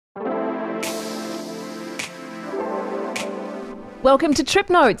Welcome to Trip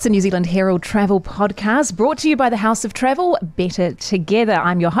Notes, a New Zealand Herald travel podcast brought to you by the House of Travel, Better Together.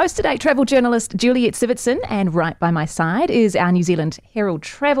 I'm your host today, travel journalist Juliet Sivitson, and right by my side is our New Zealand Herald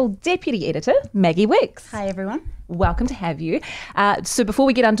travel deputy editor, Maggie Wicks. Hi, everyone. Welcome to have you. So before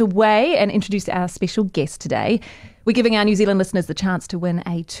we get underway and introduce our special guest today, we're giving our New Zealand listeners the chance to win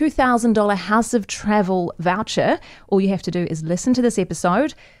a $2,000 House of Travel voucher. All you have to do is listen to this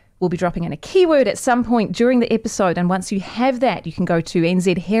episode. We'll be dropping in a keyword at some point during the episode, and once you have that, you can go to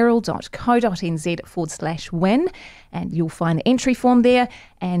nzherald.co.nz/win, and you'll find the entry form there,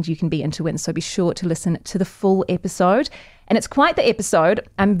 and you can be in to win. So be sure to listen to the full episode. And it's quite the episode.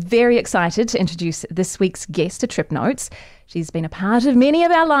 I'm very excited to introduce this week's guest to Trip Notes. She's been a part of many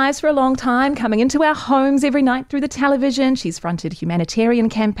of our lives for a long time, coming into our homes every night through the television. She's fronted humanitarian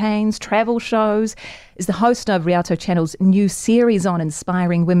campaigns, travel shows, is the host of Rialto Channel's new series on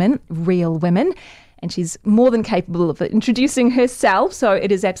inspiring women, Real Women. And she's more than capable of introducing herself. So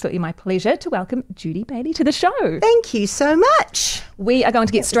it is absolutely my pleasure to welcome Judy Bailey to the show. Thank you so much. We are going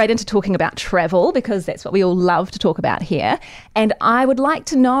to get straight into talking about travel because that's what we all love to talk about here. And I would like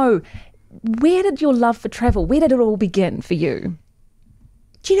to know, where did your love for travel, where did it all begin for you?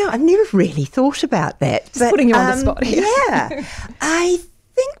 Do you know, I've never really thought about that. Just putting you on the spot here. Yeah. I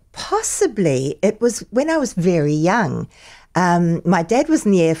think possibly it was when I was very young. My dad was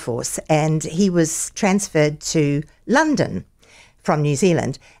in the Air Force and he was transferred to London from New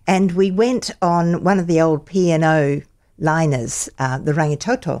Zealand, and we went on one of the old P&O liners, the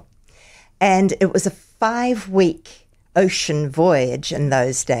Rangitoto, and it was a 5-week ocean voyage in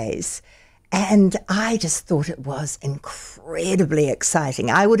those days, and I just thought it was incredibly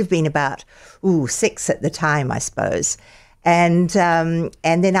exciting. I would have been about 6 at the time, I suppose. And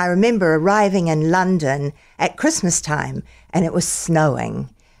then I remember arriving in London at Christmas time, and it was snowing,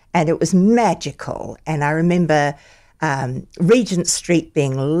 and it was magical. And I remember Regent Street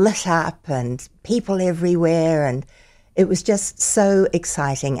being lit up and people everywhere, and it was just so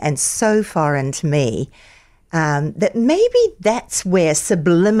exciting and so foreign to me that maybe that's where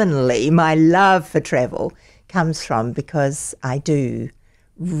subliminally my love for travel comes from, because I do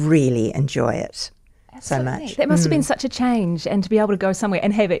really enjoy it. So much. That must have been such a change, and to be able to go somewhere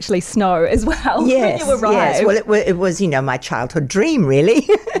and have actually snow as well. Yes, when you arrived. yes. Well, it was, my childhood dream, really.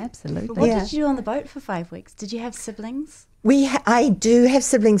 Absolutely. What did you do on the boat for 5 weeks? Did you have siblings? I do have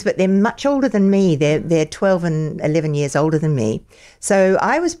siblings, but they're much older than me. They're 12 and 11 years older than me. So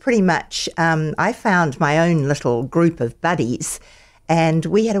I was pretty much, I found my own little group of buddies, and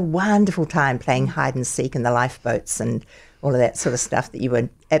we had a wonderful time playing hide and seek in the lifeboats and all of that sort of stuff that you were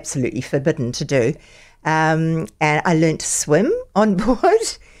absolutely forbidden to do. And I learned to swim on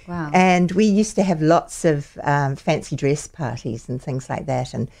board. Wow. And we used to have lots of fancy dress parties and things like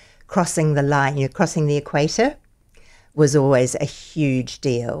that. And crossing the line, crossing the equator was always a huge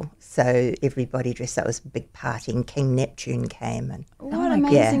deal. So everybody dressed up. It was a big party, and King Neptune came. And What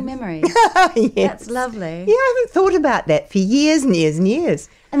amazing memories. yes. That's lovely. Yeah, I haven't thought about that for years and years and years.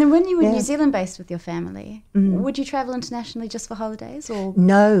 And then when you were New Zealand based with your family, would you travel internationally just for holidays? Or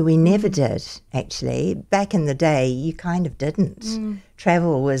No, we never did, actually. Back in the day, you kind of didn't.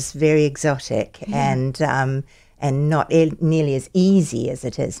 Travel was very exotic and not nearly as easy as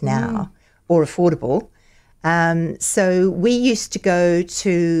it is now, or affordable. So we used to go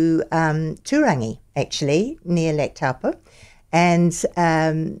to Turangi, actually, near Lake Taupo. And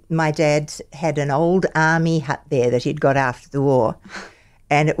my dad had an old army hut there that he'd got after the war.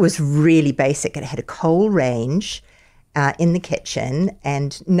 And it was really basic. It had a coal range in the kitchen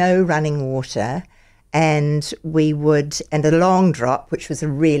and no running water. And and a long drop, which was a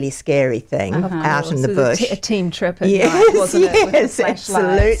really scary thing, out in the bush. A team trip at night, wasn't it? With Yes,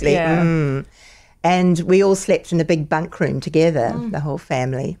 absolutely. Yeah. And we all slept in a big bunk room together, the whole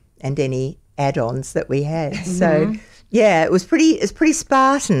family, and any add-ons that we had. So, yeah, it was pretty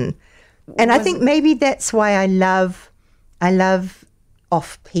Spartan. And I think maybe that's why I love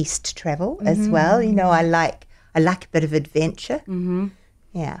off-piste travel as well. I like a bit of adventure.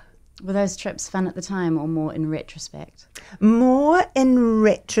 Yeah. were those trips fun at the time or more in retrospect? More in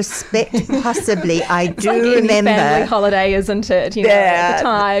retrospect, possibly. I do like remember. Family holiday, isn't it? At the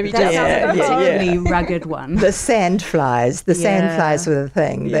time. You That just sounds like a really rugged one. The sandflies. The sandflies were the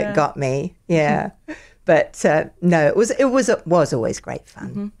thing that got me. Yeah. But no, it was always great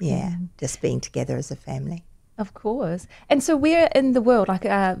fun. Yeah, just being together as a family. Of course. And so where in the world, like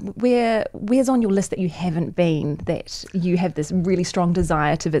where's on your list that you haven't been that you have this really strong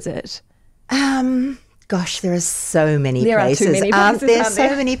desire to visit? Gosh, there are so many there places. Are too many places, there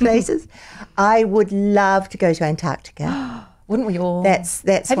so many places. I would love to go to Antarctica. Wouldn't we all? That's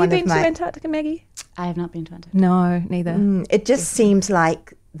have one you been of my. to Antarctica, Maggie? I have not been to Antarctica. No, neither. It just seems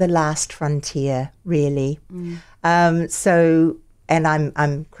like the last frontier, really. And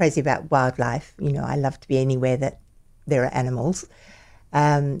I'm crazy about wildlife. You know, I love to be anywhere that there are animals.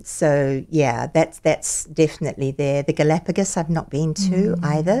 So yeah, that's definitely there. The Galapagos I've not been to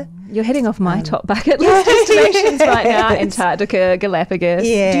either. You're heading off my top bucket list destinations right now. Antarctica, Galapagos.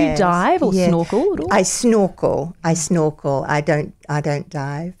 Yes, Do you dive or snorkel at all? I snorkel. I don't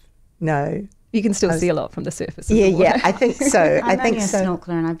dive. No. You can still see a lot from the surface of Yeah, the water. yeah, I think so. I'm I think only a so.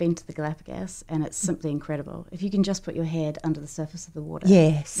 snorkeler and I've been to the Galapagos and it's simply incredible. If you can just put your head under the surface of the water,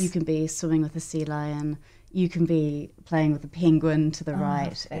 Yes. you can be swimming with a sea lion, you can be playing with a penguin to the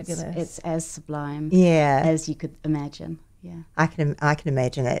right. Fabulous. It's as sublime Yeah. as you could imagine. Yeah. I can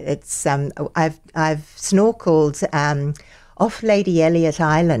imagine it. It's I've snorkeled off Lady Elliot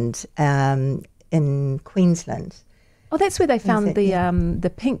Island in Queensland. Oh, that's where they found the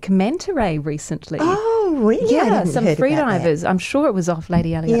pink manta ray recently. Oh, really? I Yeah, hadn't some heard about that. freedivers. I'm sure it was off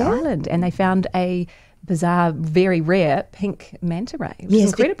Lady Elliot Yeah. Island, and they found a bizarre, very rare pink manta ray. Which is Yes,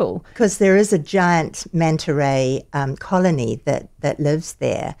 incredible. Because there is a giant manta ray colony that lives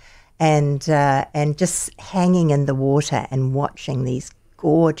there, and just hanging in the water and watching these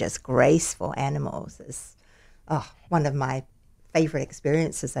gorgeous, graceful animals is one of my favourite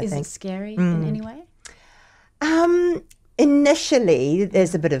experiences, I Is think. it scary in any way? Initially,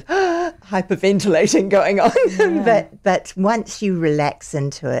 there's a bit of hyperventilating going on, but once you relax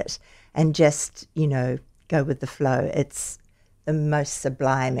into it and just, go with the flow, it's the most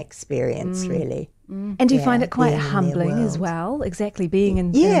sublime experience, really. And do you find it quite being in their humbling as world. well? Exactly, being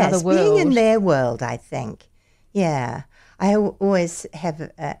in Yes, another world. being in their world, I think. Yeah. I always have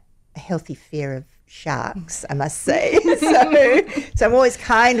a healthy fear of sharks, I must say. So I'm always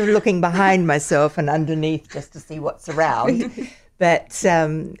kind of looking behind myself and underneath just to see what's around. But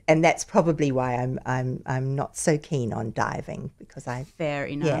and that's probably why I'm not so keen on diving, because Fair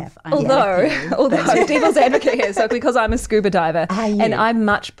enough. Yeah. Although devil's advocate here, so because I'm a scuba diver, you? and I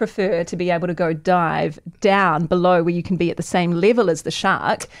much prefer to be able to go dive down below where you can be at the same level as the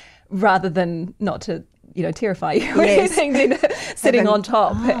shark, rather than not to terrify you or Yes. anything, then sitting on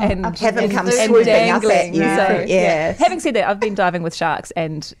top and have them come and swooping up at dangling. you. So, Yes. Having said that, I've been diving with sharks,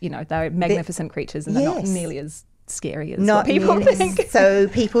 and they're magnificent creatures, and they're not Yes. nearly as scary as not what people nearly- think. So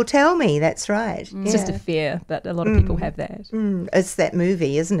people tell me, that's right. It's just a fear, but a lot of people have that. It's that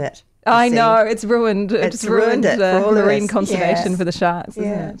movie, isn't it? I You see? know, it's ruined. It's ruined it the for all of marine us. conservation Yes. for the sharks, isn't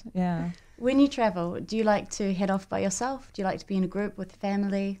Yeah. it? Yeah. When you travel, do you like to head off by yourself? Do you like to be in a group with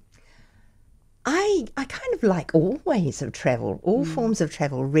family? I kind of like all ways of travel, all forms of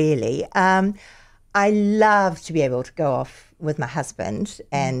travel, really. I love to be able to go off with my husband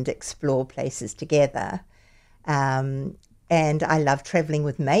and explore places together. And I love traveling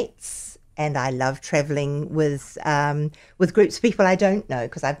with mates, and I love traveling with groups of people I don't know,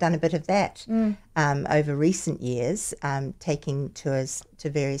 because I've done a bit of that over recent years, taking tours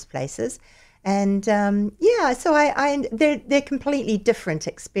to various places. And so they're completely different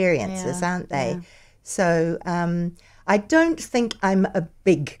experiences, Yeah, aren't they? yeah. So I don't think I'm a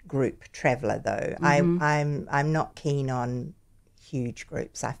big group traveller, though. I'm not keen on huge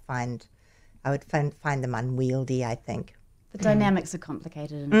groups. I would find them unwieldy, I think. The dynamics are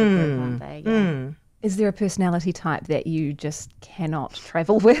complicated in a big group, aren't they? Yeah. Is there a personality type that you just cannot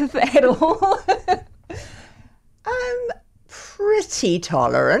travel with at all? I'm pretty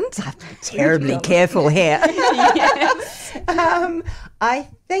tolerant. I'm terribly careful here. I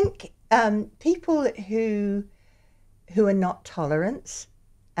think people who are not tolerant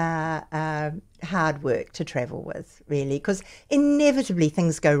are hard work to travel with, really, because inevitably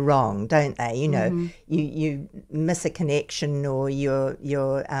things go wrong, don't they? You miss a connection, or your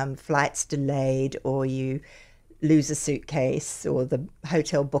flight's delayed, or you lose a suitcase, or the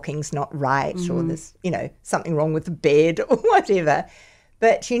hotel booking's not right, or there's something wrong with the bed or whatever.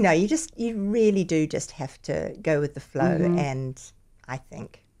 But you really do just have to go with the flow, and I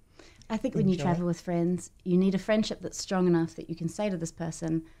think when you travel with friends, you need a friendship that's strong enough that you can say to this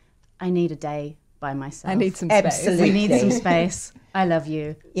person, I need a day by myself. I need some space. Absolutely. We need some space. I love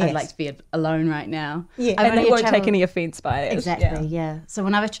you. Yes. I'd like to be alone right now. Yeah. And they won't take any offence by it. Exactly, yeah. So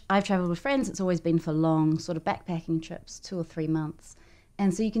when I've travelled with friends, it's always been for long sort of backpacking trips, 2 or 3 months.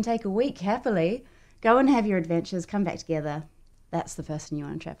 And so you can take a week happily, go and have your adventures, come back together. That's the person you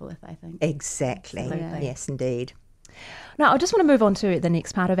want to travel with, I think. Exactly. Absolutely. Yes, indeed. Now, I just want to move on to the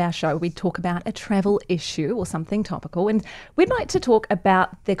next part of our show. We talk about a travel issue or something topical, and we'd like to talk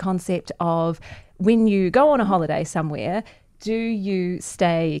about the concept of when you go on a holiday somewhere, do you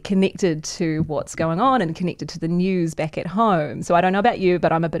stay connected to what's going on and connected to the news back at home? So I don't know about you,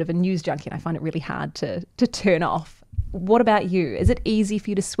 but I'm a bit of a news junkie and I find it really hard to turn off. What about you? Is it easy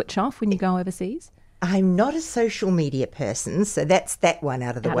for you to switch off when you go overseas? I'm not a social media person, so that's that one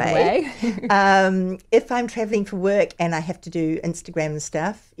out of the Out way. of the way. If I'm traveling for work and I have to do Instagram and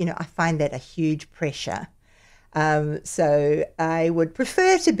stuff, I find that a huge pressure. So I would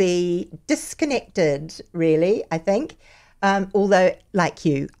prefer to be disconnected, really, I think. Although, like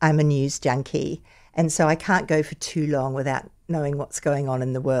you, I'm a news junkie, and so I can't go for too long without knowing what's going on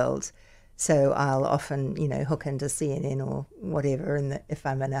in the world. So I'll often, hook into CNN or whatever, if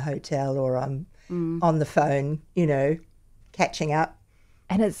I'm in a hotel or I'm on the phone, catching up.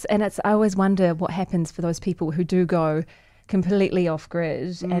 And it's I always wonder what happens for those people who do go completely off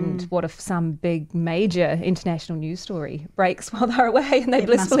grid, and what if some big major international news story breaks while they're away and they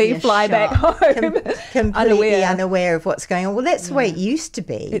blissfully fly back home completely unaware of what's going on. Well, that's the way it used to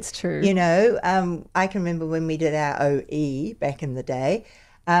be. It's true. I can remember when we did our OE back in the day,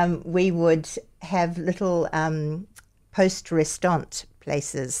 we would have little poste restante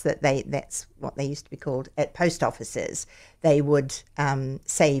places that's what they used to be called at post offices. They would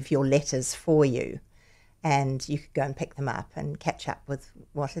save your letters for you, and you could go and pick them up and catch up with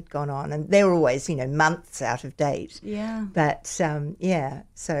what had gone on. And they were always, months out of date. Yeah. But, so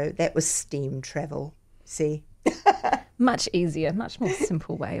that was steam travel, see? Much easier, much more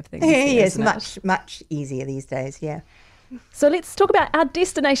simple way of things. Yes, much easier these days, yeah. So let's talk about our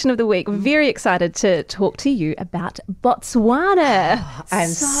destination of the week. We're very excited to talk to you about Botswana. I'm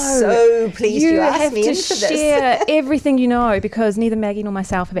so pleased you asked me into this. You have to share everything you know, because neither Maggie nor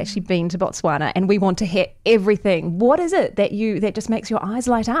myself have actually been to Botswana, and we want to hear everything. What is it that just makes your eyes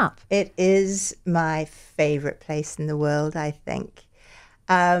light up? It is my favourite place in the world, I think.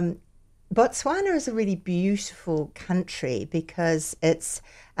 Botswana is a really beautiful country because it's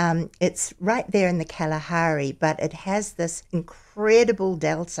right there in the Kalahari, but it has this incredible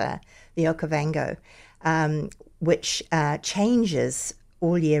delta, the Okavango, which changes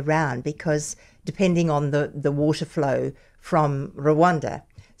all year round because depending on the water flow from Rwanda.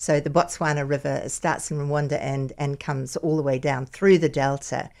 So the Botswana River starts in Rwanda and comes all the way down through the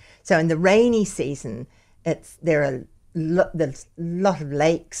delta. So in the rainy season, there are there's a lot of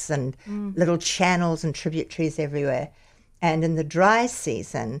lakes and little channels and tributaries everywhere. And in the dry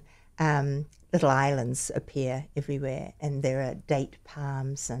season, little islands appear everywhere, and there are date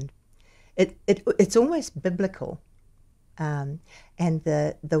palms, and it's almost biblical. And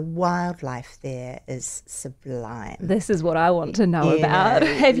the wildlife there is sublime. This is what I want to know about.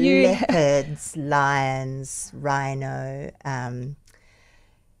 Have you leopards, lions, rhino,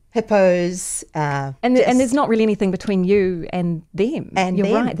 hippos, and there's not really anything between you and them. And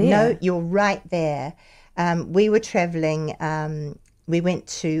you're right there. No, you're right there. We were traveling. We went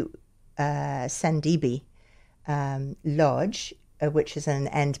to Sandibi Lodge, which is an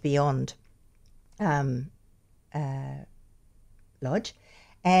And Beyond lodge,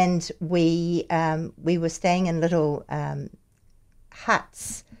 and we were staying in little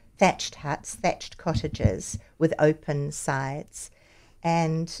thatched cottages with open sides.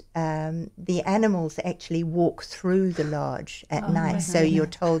 And the animals actually walk through the lodge at night. So you're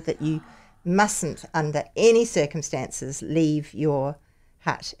told that you mustn't, under any circumstances, leave your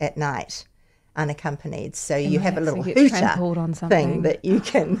hut at night unaccompanied. So you have a little hooter thing that you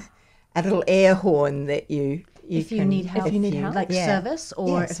can, a little air horn that you if you need help, like service,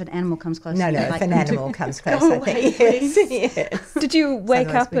 or if an animal comes close. No, if an animal comes close, I think. Yes. Did you wake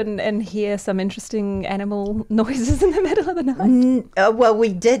up and hear some interesting animal noises in the middle of the night? Well,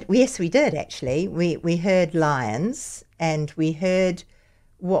 we did. Yes, we did actually. We heard lions, and we heard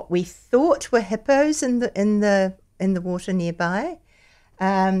what we thought were hippos in the water nearby.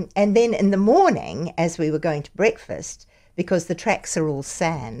 And then in the morning, as we were going to breakfast, because the tracks are all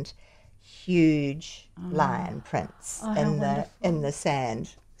sand, huge lion prints in the sand.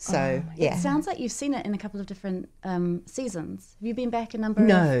 So It sounds like you've seen it in a couple of different seasons. Have you been back a number of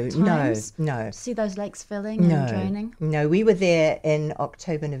times? No. To see those lakes filling and draining? No, we were there in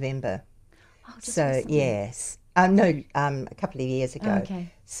October, November. Oh, just so recently. yes. A couple of years ago.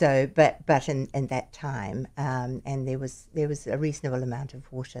 Okay. So, but in that time, and there was a reasonable amount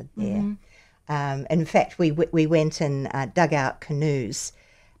of water there. In fact, we went and dug out canoes,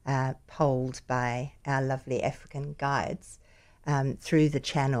 poled by our lovely African guides, through the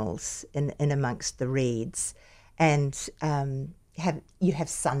channels in amongst the reeds, and you have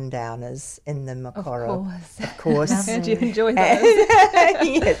sundowners in the Mokoro. Of course. Do you enjoy those?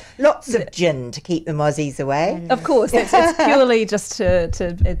 Yes, lots of gin to keep the mozzies away. Of course, it's purely just to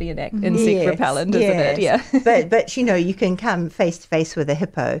be an insect Yes, repellent, isn't it? Yeah. but you can come face to face with a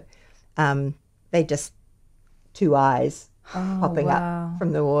hippo. They just two eyes popping up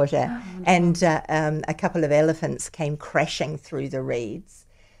from the water, and a couple of elephants came crashing through the reeds.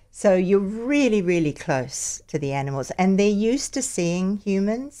 So you're really, really close to the animals, and they're used to seeing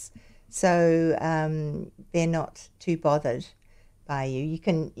humans, so they're not too bothered by you.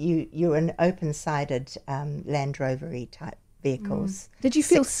 You're an open-sided Land Rover-y type vehicles. Did you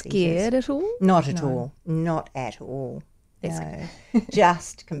feel 6 scared seaters. at all? Not at all. Not at all. No.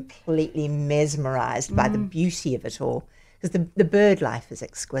 Just completely mesmerised by the beauty of it all, because the bird life is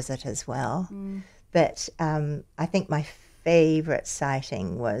exquisite as well. But I think my favourite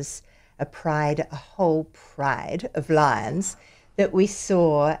sighting was a whole pride of lions that we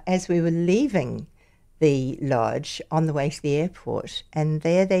saw as we were leaving the lodge on the way to the airport, and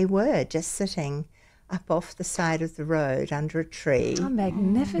there they were, just sitting up off the side of the road under a tree. Oh,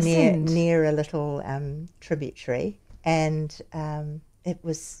 magnificent. Near a little tributary, and it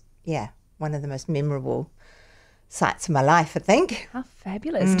was, one of the most memorable sights of my life, I think. How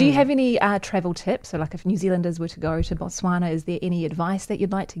fabulous. Do you have any travel tips? So like if New Zealanders were to go to Botswana, is there any advice that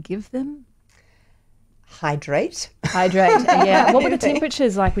you'd like to give them? Hydrate. Yeah. What were the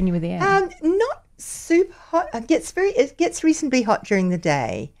temperatures like when you were there? Not super hot. It gets reasonably hot during the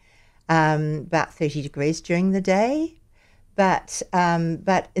day, about 30 degrees during the day, but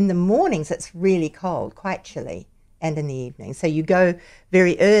in the mornings it's really cold, quite chilly, and in the evening. So you go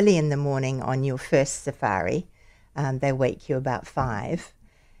very early in the morning on your first safari. They wake you about 5,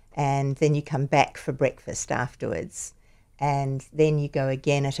 and then you come back for breakfast afterwards, and then you go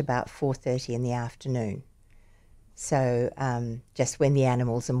again at about 4:30 in the afternoon. So just when the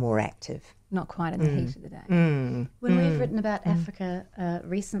animals are more active. Not quite in the heat of the day. When we've written about Africa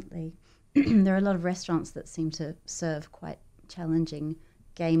recently, there are a lot of restaurants that seem to serve quite challenging,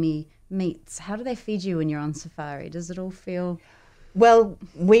 gamey meats. How do they feed you when you're on safari? Does it all feel... Well,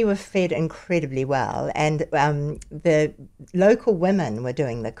 we were fed incredibly well, and the local women were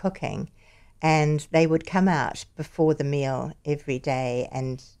doing the cooking, and they would come out before the meal every day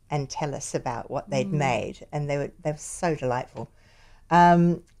and tell us about what they'd made, and they were so delightful.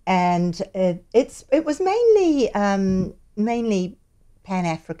 And it was mainly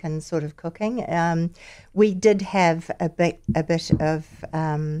Pan-African sort of cooking. We did have a bit of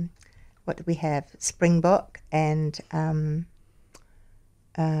what did we have? Springbok and I've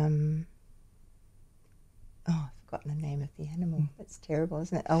forgotten the name of the animal. It's terrible,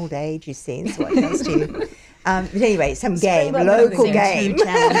 isn't it? Old age, you see, is what it does to you. But anyway, some game, local game.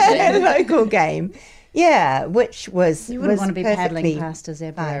 Local game. Yeah, which was... You wouldn't want to be paddling past a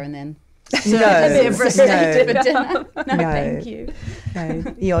zebra and then... No, zebra steak for dinner. No, thank you. No,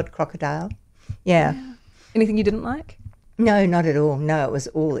 the odd crocodile. Yeah. Anything you didn't like? No, not at all. No, it was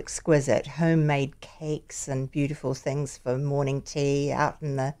all exquisite. Homemade cakes and beautiful things for morning tea out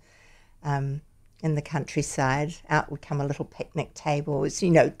in the countryside. Out would come a little picnic table. It's,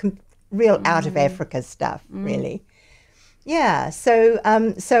 real out of Africa stuff, really. Yeah. So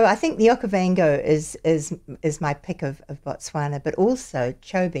I think the Okavango is my pick of Botswana, but also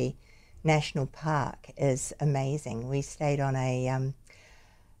Chobe National Park is amazing. We stayed on a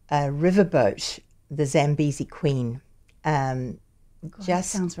riverboat, the Zambezi Queen. God, that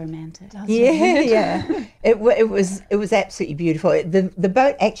sounds romantic. Yeah. It was absolutely beautiful. The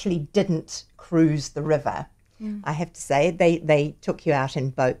boat actually didn't cruise the river. I have to say, they took you out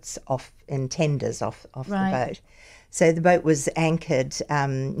in boats in tenders off the boat. So the boat was anchored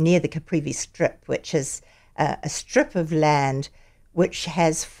near the Caprivi Strip, which is a strip of land which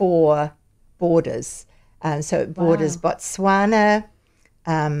has 4 borders. So it borders Botswana,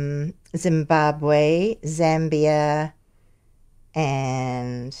 Zimbabwe, Zambia,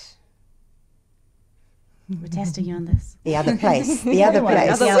 and... We're testing you on this. The other place. The other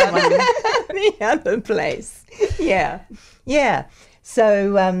place. The other place. Yeah.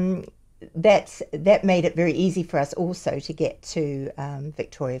 So that made it very easy for us also to get to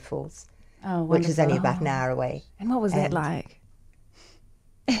Victoria Falls, which is only about an hour away. And what was that like?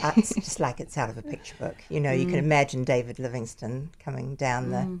 It's just like it's out of a picture book. You can imagine David Livingstone coming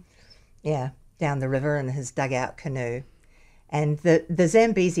down down the river in his dugout canoe. And the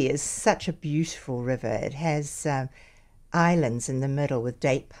Zambezi is such a beautiful river. It has islands in the middle with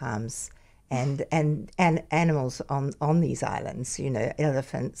date palms and animals on these islands,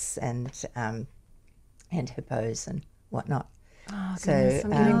 elephants and hippos and whatnot. So I'm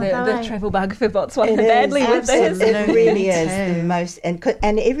getting the travel bug for Botswana it badly is, with this. it really is the most,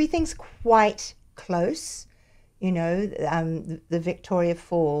 and everything's quite close. You know, the Victoria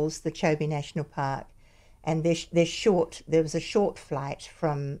Falls, the Chobe National Park, and they're short. There was a short flight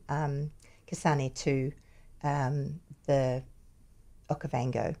from Kasane to the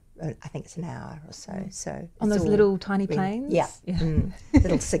Okavango. I think it's an hour or so. So on those little tiny planes? Yeah.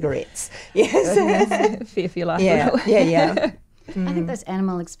 Little cigarettes. Yes. Fear for your life. Yeah. I think those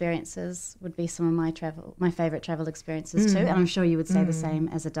animal experiences would be some of my favourite travel experiences too, and I'm sure you would say the same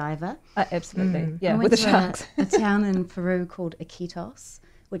as a diver. Absolutely. Yeah, I with went the to sharks. a town in Peru called Iquitos,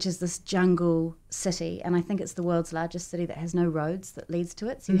 which is this jungle city, and I think it's the world's largest city that has no roads that leads to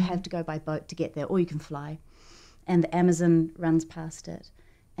it, so you have to go by boat to get there, or you can fly. And the Amazon runs past it,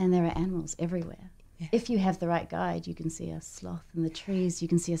 and there are animals everywhere. Yeah. If you have the right guide, you can see a sloth in the trees, you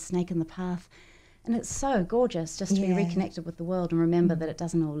can see a snake in the path, and it's so gorgeous just to be reconnected with the world and remember that it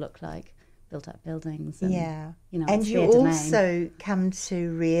doesn't all look like built-up buildings. And, and you also come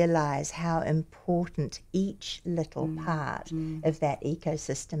to realise how important each little part of that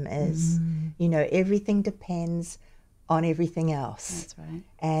ecosystem is. You know, everything depends on everything else. That's right.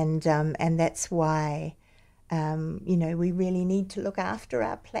 And that's why, you know, we really need to look after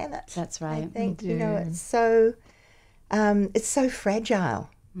our planet. That's right. I think, you know, it's so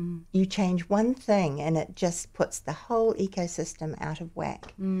fragile. You change one thing and it just puts the whole ecosystem out of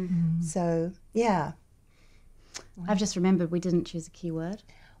whack. So, yeah. I've just remembered we didn't choose a keyword.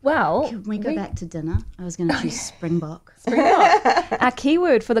 Well, Can we go back to dinner? I was going to choose Springbok. our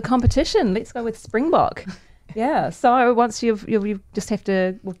keyword for the competition. Let's go with Springbok. Yeah, so once you just have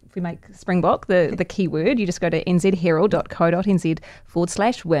to, if we make Springbok the keyword, you just go to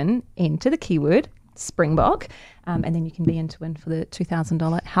nzherald.co.nz/win, enter the keyword Springbok, and then you can be in to win for the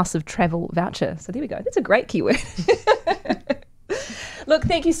 $2,000 House of Travel voucher. So there we go. That's a great keyword. Look,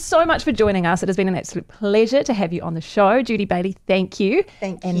 thank you so much for joining us. It has been an absolute pleasure to have you on the show. Judy Bailey, thank you.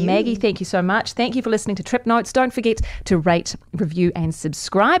 And Maggie, thank you so much. Thank you for listening to Trip Notes. Don't forget to rate, review and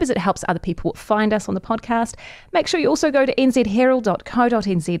subscribe as it helps other people find us on the podcast. Make sure you also go to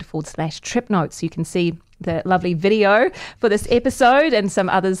nzherald.co.nz/trip notes so you can see the lovely video for this episode and some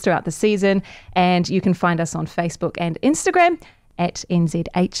others throughout the season. And you can find us on Facebook and Instagram at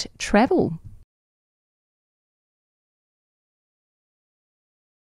NZH Travel.